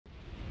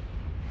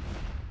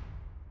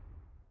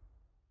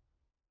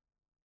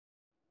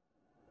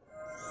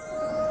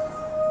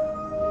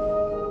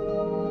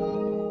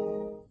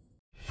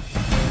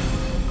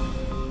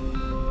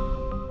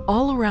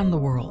All around the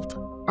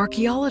world,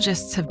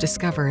 archaeologists have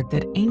discovered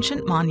that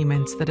ancient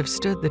monuments that have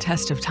stood the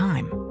test of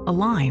time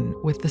align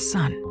with the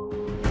sun.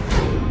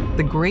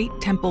 The great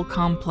temple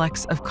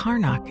complex of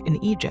Karnak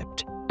in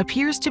Egypt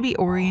appears to be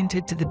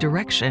oriented to the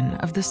direction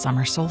of the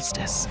summer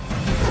solstice.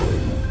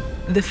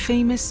 The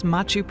famous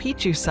Machu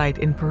Picchu site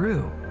in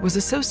Peru was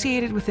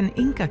associated with an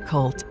Inca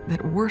cult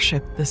that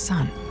worshipped the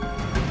sun.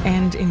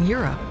 And in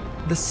Europe,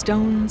 the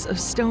stones of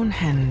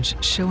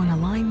Stonehenge show an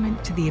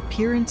alignment to the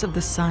appearance of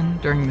the sun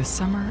during the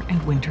summer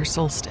and winter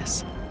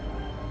solstice.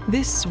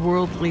 This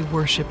worldly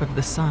worship of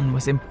the sun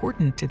was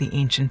important to the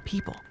ancient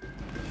people.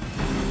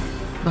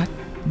 But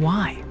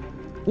why?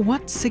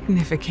 What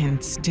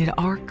significance did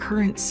our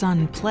current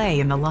sun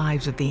play in the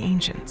lives of the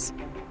ancients?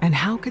 And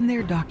how can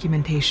their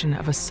documentation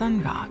of a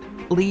sun god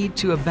lead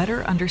to a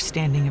better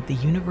understanding of the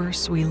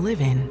universe we live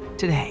in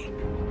today?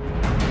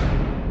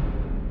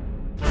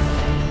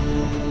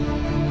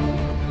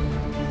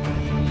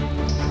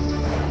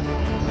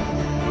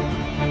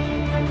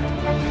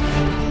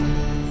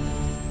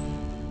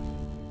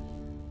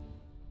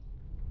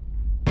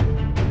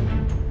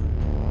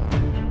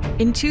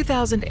 In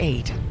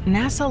 2008,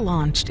 NASA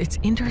launched its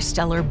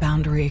Interstellar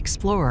Boundary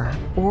Explorer,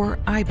 or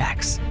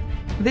IBEX.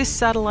 This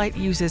satellite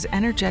uses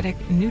energetic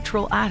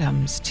neutral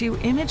atoms to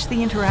image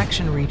the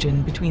interaction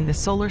region between the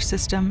solar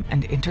system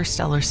and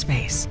interstellar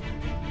space.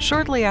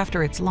 Shortly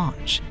after its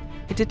launch,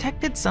 it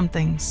detected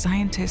something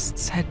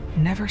scientists had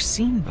never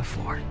seen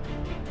before.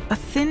 A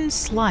thin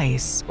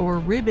slice or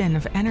ribbon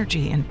of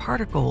energy and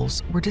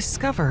particles were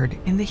discovered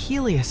in the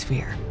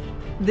heliosphere.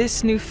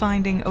 This new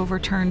finding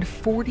overturned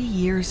 40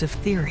 years of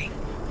theory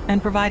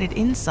and provided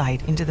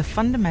insight into the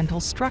fundamental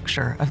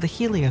structure of the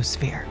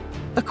heliosphere.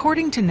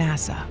 According to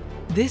NASA,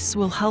 this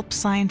will help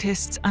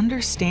scientists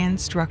understand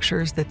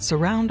structures that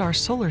surround our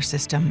solar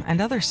system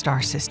and other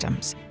star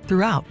systems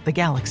throughout the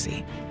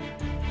galaxy.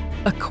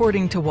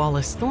 According to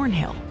Wallace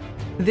Thornhill,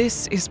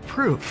 this is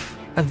proof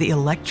of the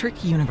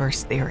electric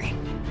universe theory.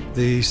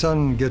 The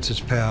sun gets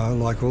its power,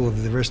 like all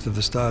of the rest of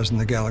the stars in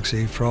the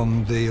galaxy,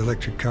 from the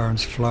electric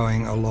currents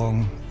flowing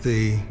along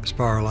the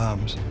spiral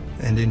arms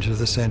and into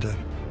the center.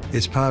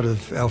 It's part of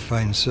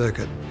Alfvén's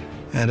circuit,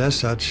 and as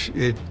such,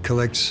 it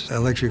collects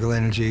electrical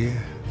energy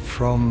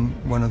from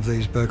one of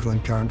these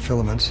Birkeland current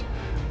filaments,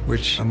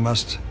 which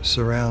must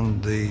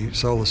surround the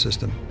solar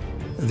system.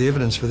 The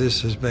evidence for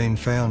this has been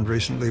found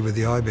recently with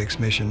the IBEX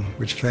mission,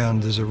 which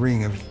found there's a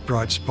ring of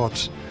bright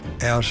spots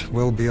out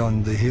well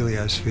beyond the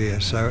heliosphere.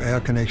 So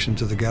our connection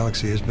to the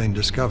galaxy has been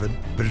discovered,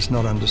 but it's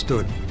not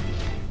understood.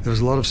 There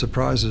was a lot of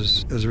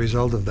surprises as a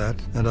result of that,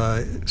 and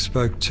I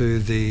spoke to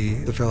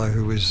the fellow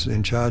who was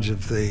in charge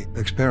of the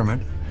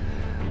experiment,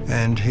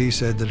 and he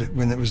said that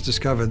when it was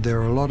discovered, there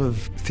were a lot of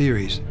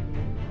theories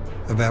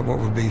about what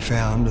would be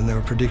found, and there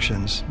were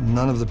predictions.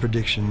 None of the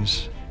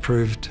predictions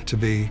proved to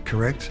be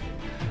correct,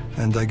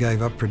 and they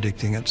gave up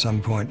predicting at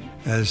some point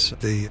as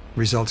the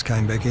results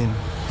came back in.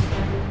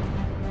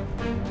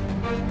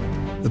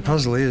 The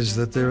puzzle is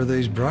that there are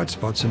these bright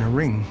spots in a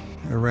ring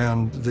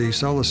around the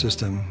solar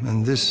system,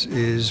 and this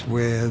is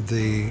where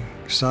the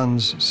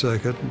sun's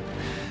circuit,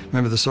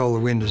 remember the solar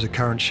wind is a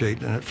current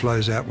sheet and it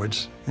flows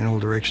outwards in all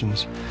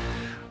directions.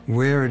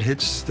 Where it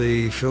hits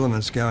the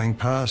filaments going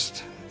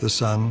past the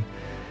sun,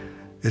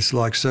 it's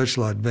like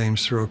searchlight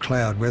beams through a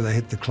cloud. Where they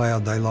hit the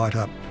cloud, they light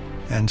up.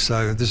 And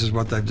so this is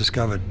what they've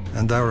discovered.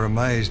 And they were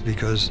amazed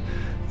because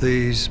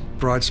these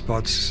bright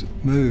spots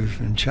move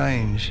and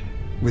change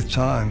with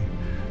time.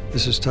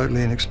 This is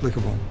totally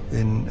inexplicable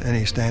in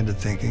any standard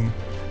thinking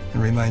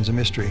and remains a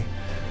mystery.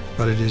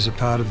 But it is a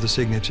part of the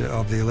signature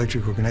of the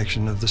electrical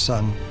connection of the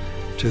sun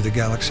to the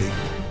galaxy.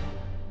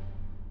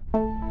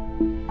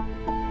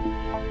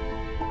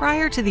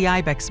 Prior to the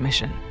IBEX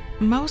mission,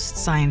 most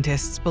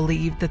scientists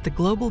believed that the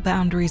global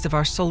boundaries of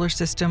our solar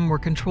system were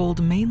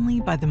controlled mainly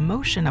by the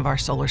motion of our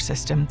solar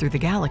system through the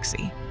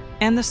galaxy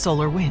and the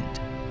solar wind,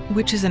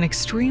 which is an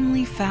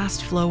extremely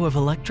fast flow of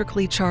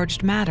electrically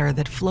charged matter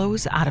that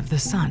flows out of the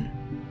sun.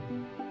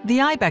 The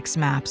IBEX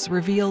maps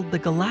revealed the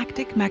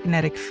galactic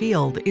magnetic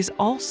field is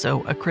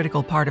also a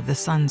critical part of the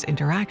sun's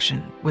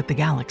interaction with the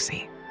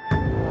galaxy.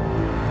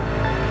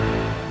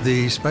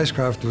 The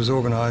spacecraft was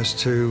organised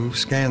to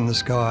scan the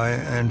sky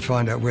and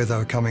find out where they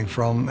were coming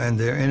from and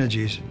their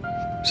energies.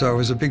 So it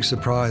was a big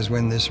surprise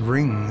when this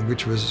ring,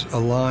 which was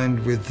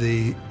aligned with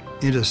the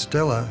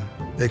interstellar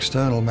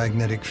external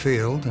magnetic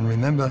field, and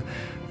remember,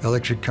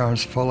 electric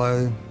currents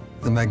follow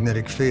the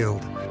magnetic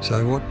field.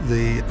 So what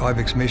the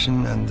IBEX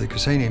mission and the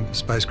Cassini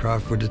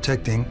spacecraft were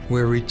detecting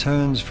were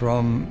returns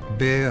from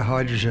bare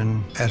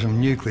hydrogen atom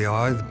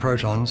nuclei, the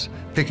protons,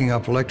 picking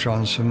up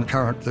electrons from the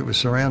current that was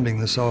surrounding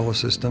the solar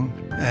system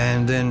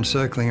and then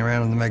circling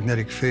around in the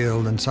magnetic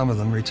field, and some of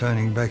them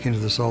returning back into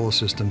the solar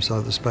system so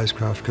that the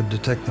spacecraft could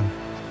detect them.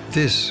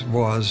 This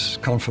was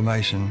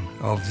confirmation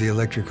of the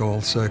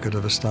electrical circuit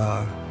of a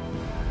star,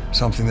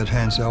 something that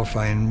Hans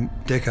Alfvén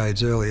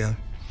decades earlier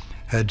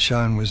had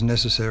shown was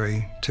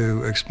necessary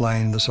to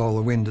explain the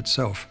solar wind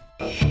itself.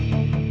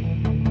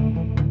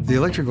 The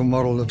electrical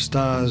model of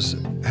stars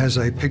has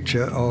a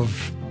picture of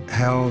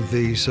how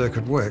the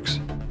circuit works.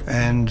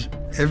 And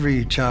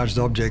every charged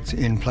object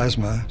in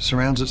plasma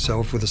surrounds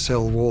itself with a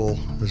cell wall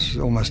that's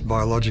almost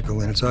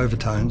biological in its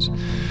overtones.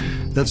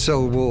 That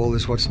cell wall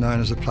is what's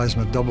known as a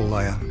plasma double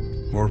layer,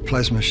 or a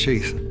plasma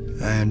sheath,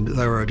 and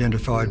they were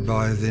identified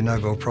by the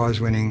Nobel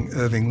Prize-winning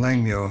Irving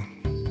Langmuir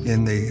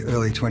in the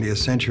early 20th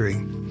century.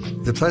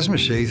 The plasma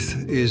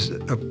sheath is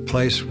a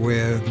place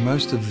where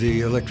most of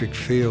the electric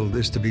field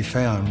is to be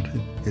found.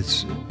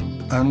 It's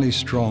only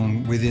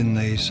strong within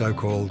the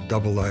so-called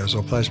double layers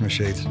or plasma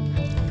sheaths.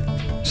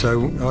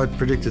 So I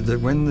predicted that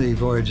when the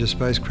Voyager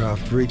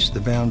spacecraft reached the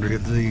boundary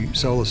of the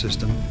solar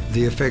system,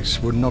 the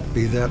effects would not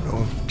be that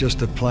of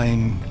just a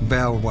plain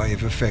bow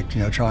wave effect,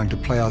 trying to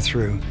plough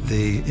through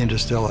the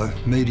interstellar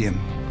medium.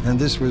 And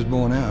this was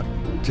borne out.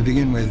 To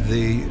begin with,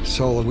 the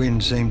solar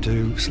wind seemed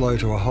to slow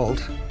to a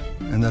halt,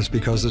 and that's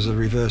because there's a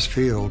reverse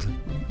field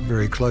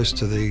very close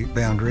to the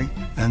boundary.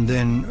 And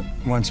then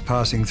once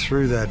passing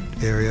through that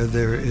area,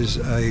 there is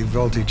a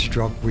voltage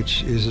drop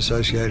which is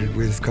associated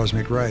with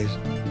cosmic rays.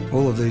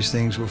 All of these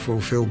things were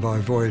fulfilled by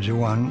Voyager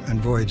 1, and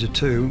Voyager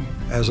 2,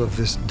 as of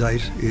this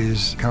date,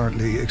 is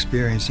currently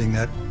experiencing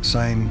that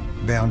same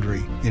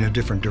boundary in a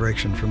different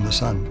direction from the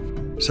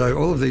Sun. So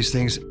all of these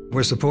things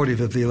were supportive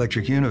of the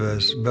electric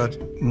universe, but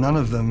none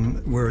of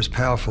them were as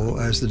powerful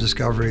as the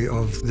discovery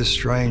of this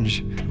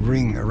strange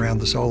ring around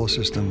the solar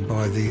system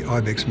by the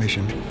IBEX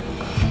mission.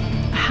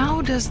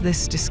 How does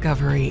this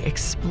discovery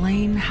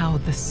explain how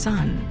the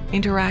Sun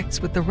interacts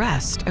with the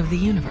rest of the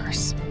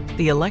universe?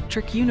 The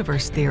electric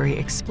universe theory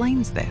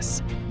explains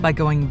this by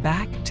going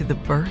back to the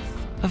birth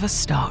of a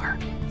star.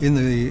 In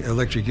the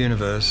electric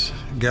universe,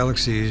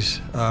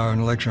 galaxies are an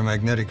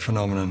electromagnetic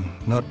phenomenon,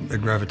 not a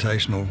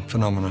gravitational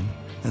phenomenon.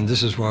 And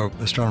this is why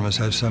astronomers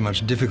have so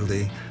much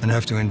difficulty and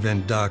have to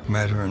invent dark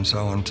matter and so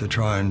on to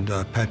try and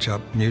patch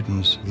up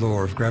Newton's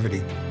law of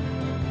gravity.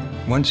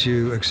 Once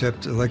you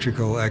accept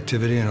electrical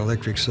activity and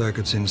electric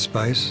circuits in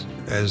space,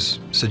 as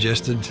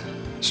suggested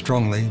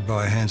strongly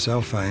by Hans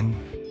Alfvén,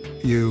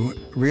 you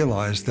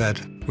realize that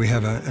we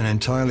have an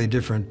entirely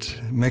different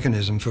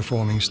mechanism for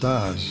forming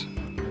stars.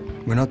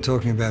 We're not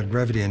talking about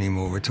gravity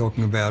anymore, we're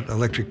talking about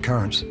electric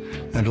currents.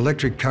 And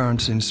electric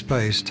currents in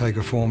space take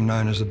a form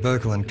known as a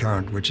Birkeland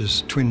current, which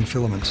is twin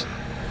filaments.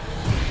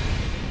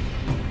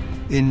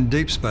 In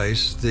deep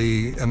space,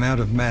 the amount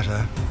of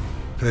matter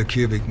per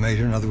cubic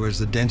metre, in other words,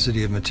 the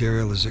density of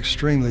material, is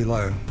extremely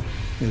low.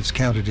 It's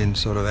counted in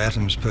sort of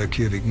atoms per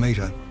cubic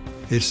metre.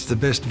 It's the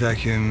best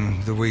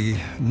vacuum that we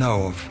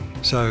know of.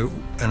 So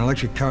an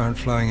electric current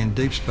flowing in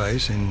deep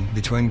space, in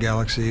between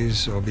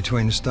galaxies or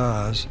between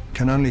stars,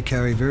 can only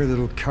carry very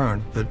little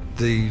current, but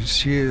the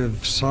sheer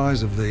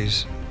size of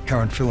these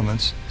current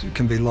filaments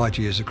can be light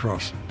years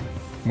across.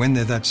 When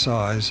they're that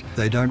size,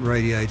 they don't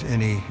radiate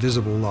any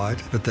visible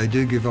light, but they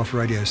do give off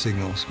radio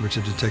signals, which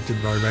are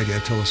detected by radio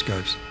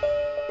telescopes.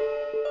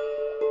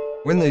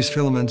 When these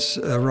filaments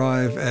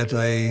arrive at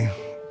a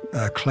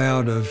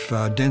cloud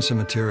of denser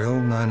material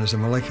known as a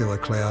molecular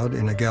cloud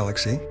in a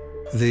galaxy,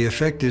 the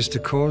effect is to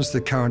cause the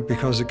current,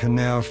 because it can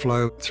now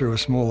flow through a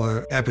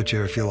smaller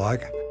aperture, if you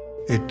like.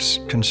 It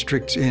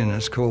constricts in.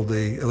 It's called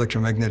the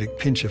electromagnetic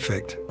pinch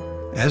effect.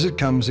 As it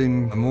comes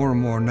in more and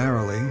more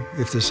narrowly,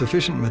 if there's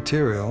sufficient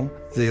material,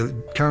 the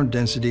current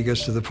density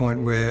gets to the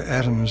point where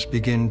atoms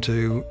begin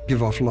to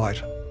give off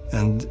light.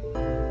 And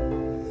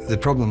the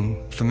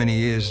problem for many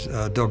years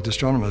dogged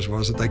astronomers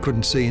was that they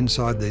couldn't see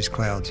inside these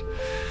clouds.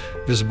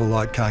 Visible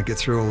light can't get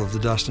through all of the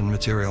dust and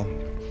material.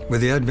 With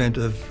the advent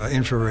of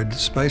infrared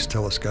space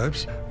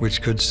telescopes,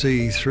 which could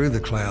see through the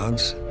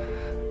clouds,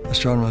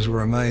 astronomers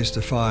were amazed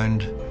to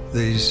find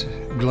these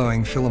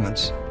glowing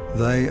filaments.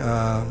 They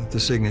are the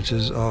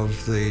signatures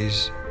of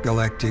these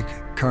galactic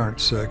current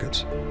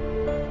circuits.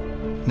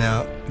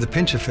 Now, the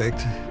pinch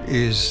effect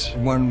is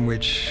one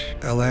which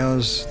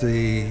allows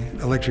the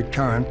electric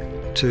current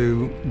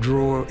to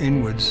draw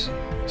inwards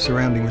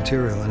surrounding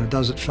material, and it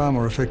does it far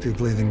more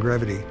effectively than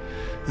gravity.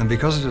 And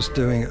because it's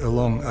doing it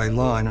along a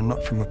line and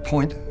not from a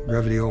point,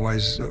 gravity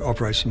always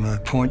operates from a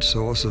point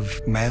source of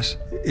mass,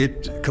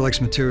 it collects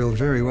material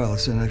very well.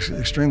 It's an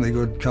extremely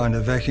good kind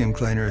of vacuum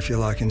cleaner, if you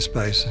like, in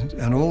space.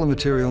 And all the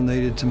material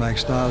needed to make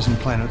stars and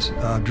planets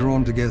are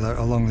drawn together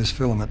along this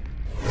filament.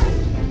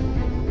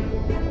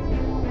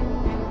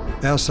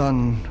 Our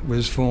Sun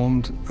was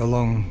formed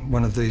along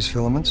one of these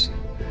filaments.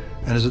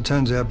 And as it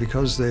turns out,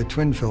 because they're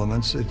twin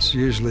filaments, it's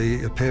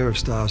usually a pair of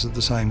stars at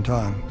the same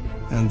time.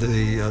 And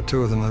the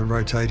two of them are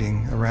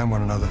rotating around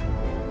one another.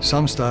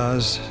 Some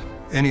stars,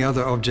 any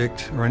other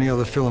object or any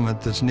other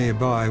filament that's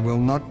nearby will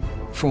not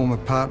form a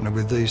partner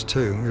with these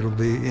two. It'll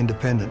be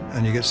independent,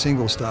 and you get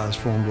single stars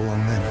formed along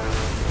them.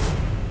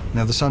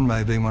 Now, the Sun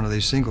may be one of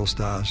these single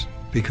stars,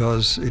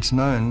 because it's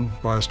known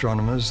by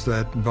astronomers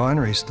that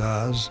binary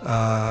stars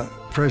are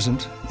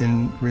present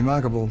in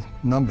remarkable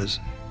numbers.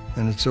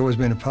 And it's always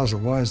been a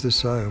puzzle. Why is this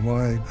so?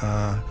 Why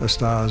are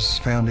stars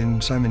found in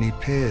so many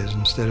pairs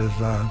instead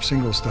of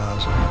single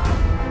stars?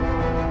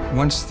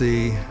 Once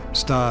the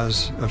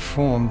stars are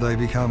formed, they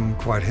become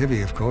quite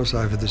heavy, of course,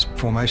 over this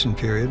formation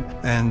period.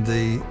 And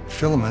the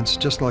filaments,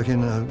 just like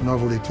in a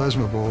novelty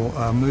plasma ball,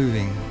 are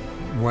moving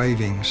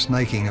waving,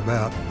 snaking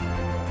about.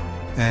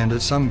 And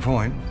at some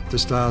point, the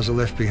stars are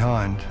left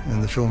behind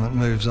and the filament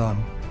moves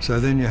on. So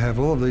then you have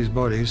all of these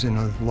bodies in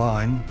a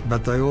line,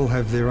 but they all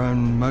have their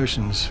own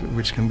motions,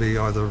 which can be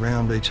either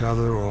around each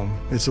other or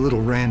it's a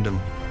little random.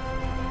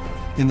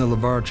 In the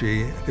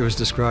laboratory, it was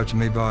described to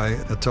me by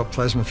a top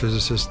plasma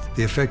physicist,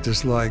 the effect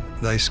is like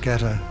they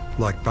scatter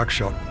like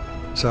buckshot.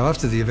 So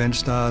after the event,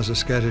 stars are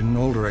scattered in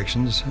all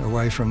directions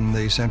away from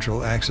the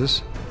central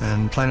axis,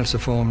 and planets are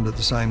formed at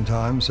the same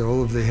time, so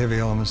all of the heavy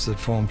elements that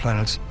form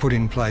planets put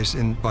in place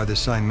by the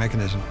same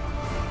mechanism.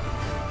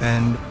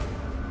 And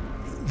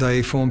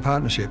they form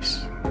partnerships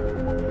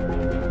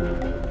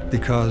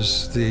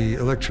because the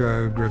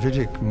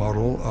electrogravitic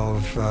model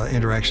of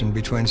interaction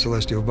between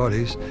celestial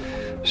bodies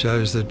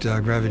shows that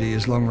gravity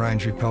is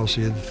long-range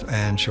repulsive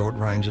and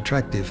short-range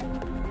attractive.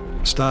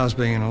 Stars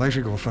being an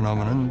electrical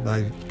phenomenon,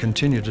 they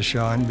continue to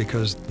shine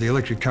because the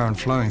electric current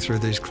flowing through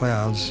these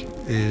clouds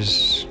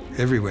is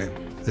everywhere.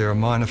 There are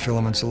minor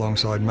filaments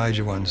alongside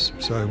major ones.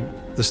 So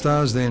the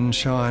stars then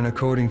shine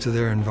according to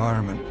their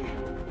environment.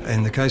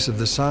 In the case of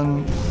the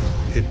sun,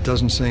 it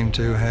doesn't seem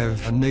to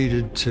have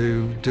needed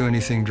to do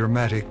anything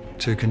dramatic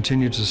to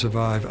continue to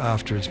survive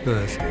after its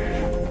birth.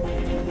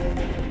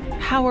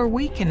 How are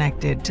we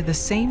connected to the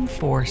same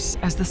force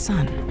as the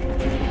sun?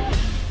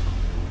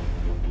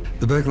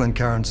 The Birkeland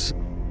currents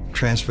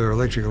transfer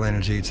electrical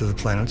energy to the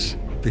planets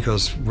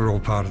because we're all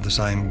part of the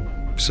same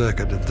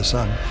circuit of the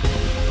sun.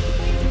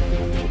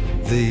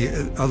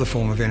 The other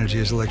form of energy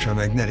is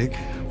electromagnetic,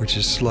 which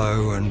is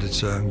slow and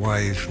it's a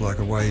wave, like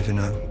a wave in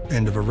an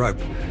end of a rope.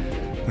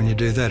 When you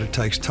do that, it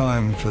takes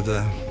time for the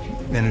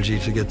energy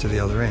to get to the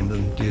other end,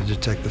 and you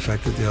detect the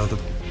fact that the other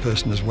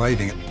person is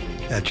waving it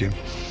at you.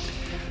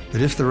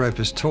 But if the rope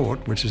is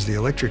taut, which is the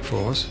electric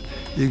force,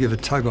 you give a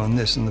tug on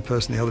this and the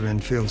person at the other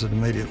end feels it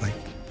immediately.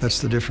 That's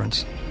the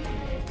difference.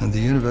 And the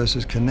universe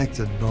is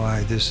connected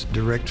by this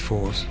direct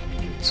force.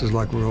 This is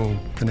like we're all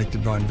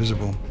connected by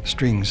invisible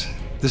strings.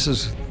 This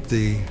is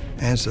the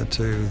answer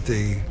to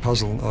the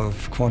puzzle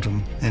of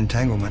quantum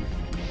entanglement.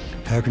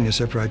 How can you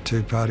separate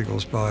two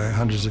particles by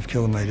hundreds of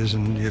kilometres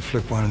and you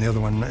flip one and the other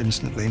one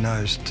instantly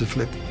knows to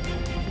flip?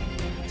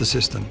 The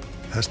system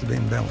has to be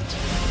in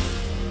balance.